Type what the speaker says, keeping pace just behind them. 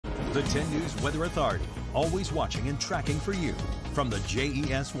The 10 News Weather Authority, always watching and tracking for you from the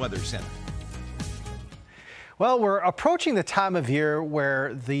JES Weather Center. Well, we're approaching the time of year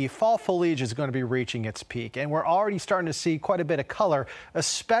where the fall foliage is going to be reaching its peak, and we're already starting to see quite a bit of color,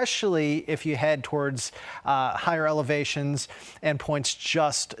 especially if you head towards higher elevations and points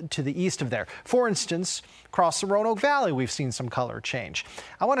just to the east of there. For instance, across the Roanoke Valley, we've seen some color change.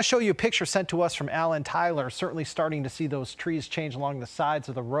 I want to show you a picture sent to us from Alan Tyler, certainly starting to see those trees change along the sides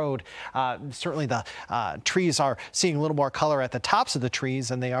of the road. Certainly the trees are seeing a little more color at the tops of the trees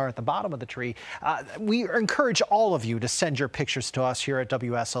than they are at the bottom of the tree. We encourage all of you to send your pictures to us here at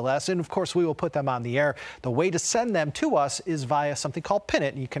WSLS, and of course we will put them on the air. The way to send them to us is via something called Pin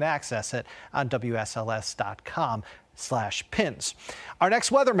It, and you can access it on WSLS.com/pins. Our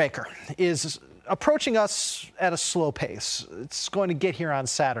next weather maker is approaching us at a slow pace. It's going to get here on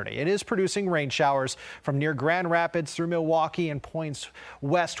Saturday. It is producing rain showers from near Grand Rapids through Milwaukee and points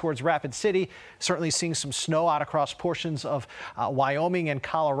west towards Rapid City. Certainly seeing some snow out across portions of Wyoming and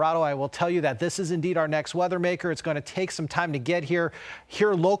Colorado. I will tell you that this is indeed our next weather maker. It's going to take some time to get here.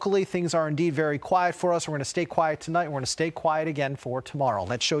 Here locally, things are indeed very quiet for us. We're going to stay quiet tonight. We're going to stay quiet again for tomorrow.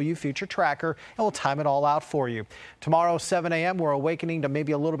 Let's show you future tracker, and we'll time it all out for you. Tomorrow, 7 a.m., we're awakening to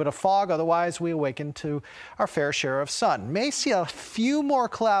maybe a little bit of fog. Otherwise, we awaken to our fair share of sun. May see a few more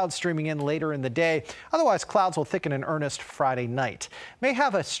clouds streaming in later in the day. Otherwise, clouds will thicken in earnest Friday night. May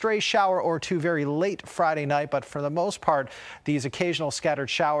have a stray shower or two very late Friday night, but for the most part, these occasional scattered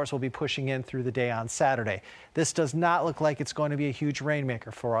showers will be pushing in through the day on Saturday. This does not look like it's going to be a huge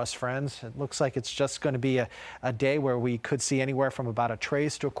rainmaker for us, friends. It looks like it's just going to be a day where we could see anywhere from about a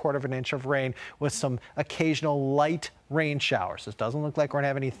trace to a quarter of an inch of rain with some occasional light rain showers. It doesn't look like we're going to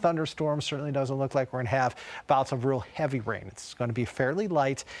have any thunderstorms. Certainly doesn't look like we're going to have bouts of real heavy rain. It's going to be fairly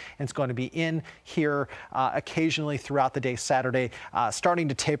light, and it's going to be in here occasionally throughout the day Saturday, starting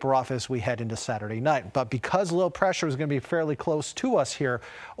to taper off as we head into Saturday night. But because low pressure is going to be fairly close to us here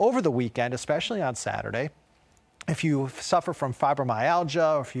over the weekend, especially on Saturday, if you suffer from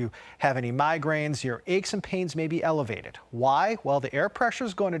fibromyalgia or if you have any migraines, your aches and pains may be elevated. Why? Well, the air pressure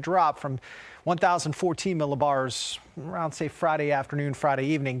is going to drop from 1,014 millibars around, say, Friday afternoon, Friday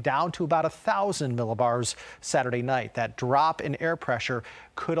evening, down to about 1,000 millibars Saturday night. That drop in air pressure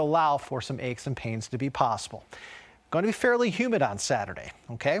could allow for some aches and pains to be possible. Going to be fairly humid on Saturday,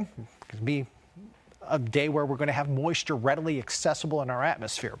 okay? It's going to be a day where we're going to have moisture readily accessible in our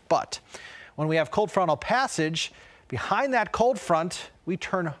atmosphere. But when we have cold frontal passage, behind that cold front, we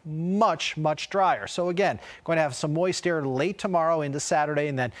turn much, much drier. So again, going to have some moist air late tomorrow into Saturday,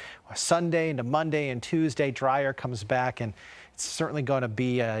 and then Sunday into Monday and Tuesday, drier comes back, and it's certainly going to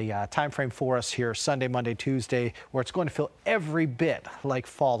be a time frame for us here Sunday, Monday, Tuesday, where it's going to feel every bit like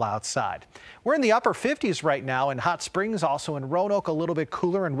fall outside. We're in the upper 50s right now in Hot Springs, also in Roanoke, a little bit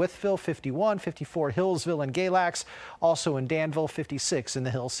cooler in Wytheville, 51, 54 Hillsville and Galax, also in Danville, 56 in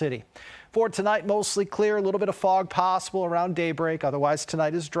the Hill City. For tonight, mostly clear, a little bit of fog possible around daybreak. Otherwise,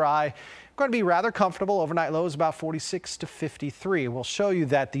 tonight is dry. Going to be rather comfortable. Overnight lows about 46 to 53. We'll show you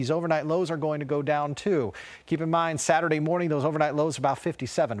that these overnight lows are going to go down too. Keep in mind, Saturday morning, those overnight lows about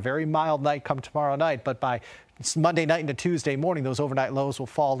 57. Very mild night come tomorrow night, but by Monday night into Tuesday morning, those overnight lows will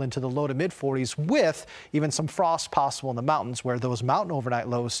fall into the low to mid 40s with even some frost possible in the mountains, where those mountain overnight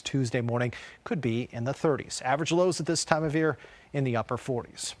lows Tuesday morning could be in the 30s. Average lows at this time of year in the upper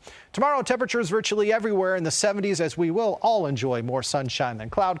 40s. Tomorrow, temperatures virtually everywhere in the 70s, as we will all enjoy more sunshine than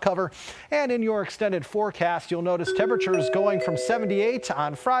cloud cover. And in your extended forecast, you'll notice temperatures going from 78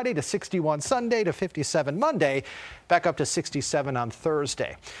 on Friday to 61 Sunday to 57 Monday, back up to 67 on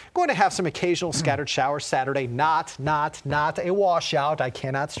Thursday. Going to have some occasional scattered showers Saturday, not a washout. I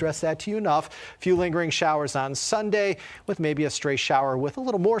cannot stress that to you enough. A few lingering showers on Sunday, with maybe a stray shower with a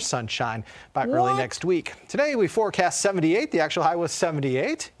little more sunshine by early next week. Today, we forecast 78. The actual high was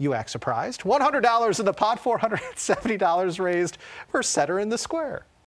 78. You act surprised. $100 in the pot, $470 raised for Setter in the Square.